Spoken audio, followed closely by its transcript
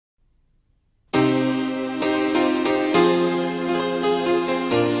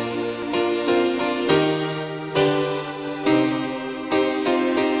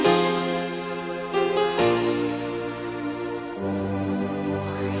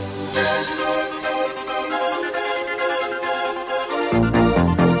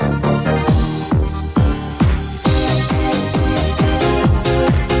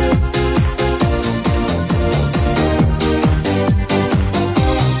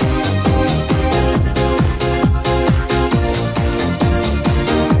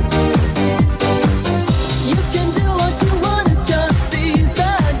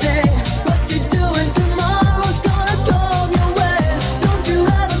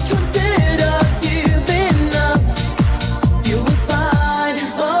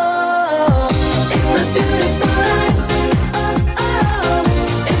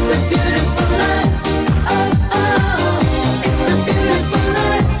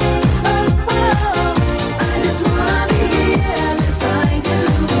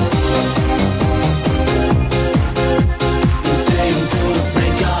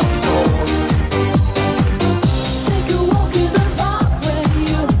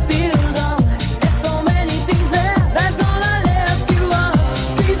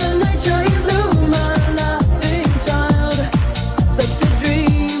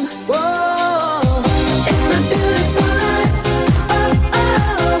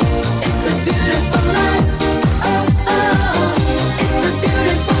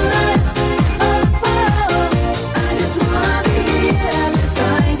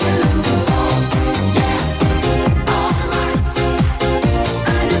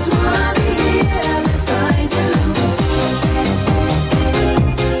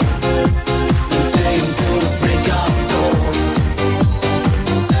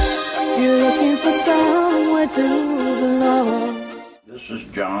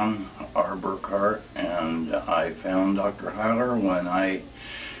John R. Burkhart, and I found Dr. Hiler when I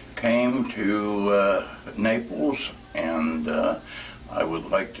came to Naples, and I would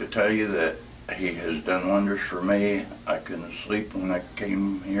like to tell you that he has done wonders for me. I couldn't sleep when I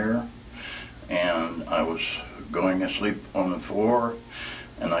came here, and I was going to sleep on the floor,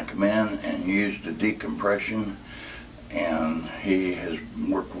 and I come in and used the decompression, and he has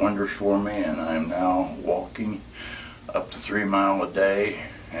worked wonders for me, and I'm now walking up to 3 miles a day.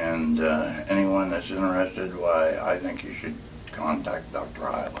 And anyone that's interested, why, I think you should contact Dr.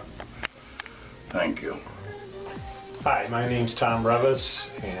 Hiler. Thank you. Hi, my name's Tom Revis,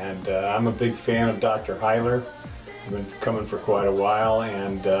 and I'm a big fan of Dr. Hiler. I've been coming for quite a while,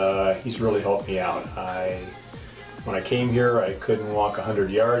 and he's really helped me out. When I came here, I couldn't walk 100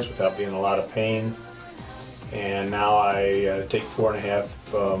 yards without being in a lot of pain, and now I take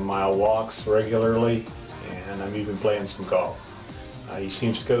 4.5 mile walks regularly, and I'm even playing some golf. He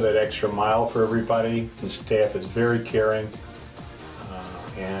seems to go that extra mile for everybody. His staff is very caring,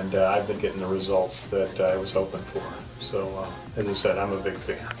 and I've been getting the results that I was hoping for. So, as I said, I'm a big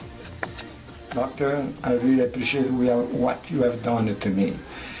fan. Doctor, I really appreciate what you have done to me.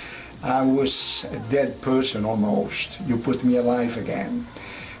 I was a dead person almost. You put me alive again.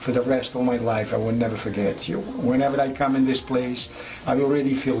 For the rest of my life, I will never forget you. Whenever I come in this place, I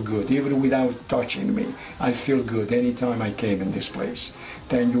already feel good. Even without touching me, I feel good anytime I came in this place.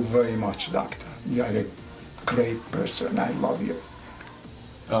 Thank you very much, Doctor. You are a great person. I love you.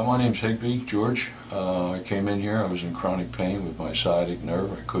 My name's Higby, George. I came in here, I was in chronic pain with my sciatic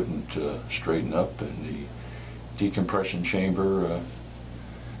nerve. I couldn't straighten up, and the decompression chamber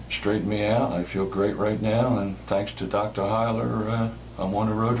straightened me out. I feel great right now, and thanks to Dr. Hiler, I'm on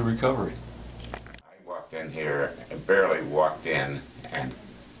the road to recovery. I walked in here, barely walked in, and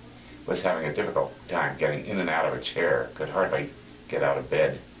was having a difficult time getting in and out of a chair. Could hardly get out of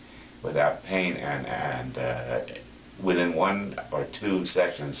bed without pain, and within 1 or 2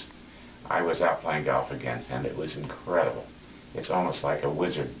 sessions, I was out playing golf again, and it was incredible. It's almost like a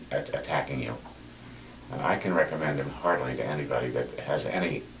wizard attacking you. And I can recommend him heartily to anybody that has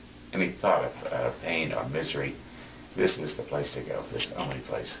any thought of pain or misery. This is the place to go. This is the only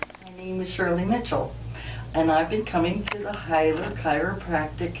place. My name is Shirley Mitchell, and I've been coming to the Hiler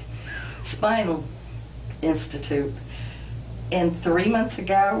Chiropractic Spinal Institute. And 3 months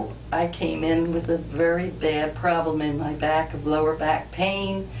ago, I came in with a very bad problem in my back of lower back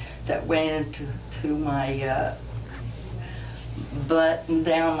pain that went to my butt and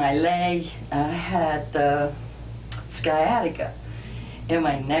down my leg. I had sciatica, and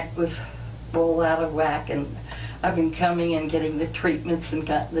my neck was all out of whack, and I've been coming and getting the treatments and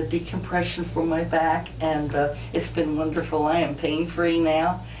gotten the decompression for my back, and it's been wonderful. I am pain-free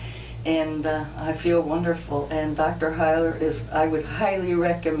now, and I feel wonderful. And Dr. Hiler I would highly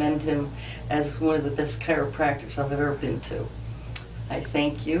recommend him as one of the best chiropractors I've ever been to. I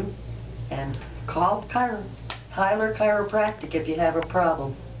thank you, and call Hiler Chiropractic if you have a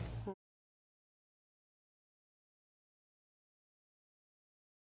problem.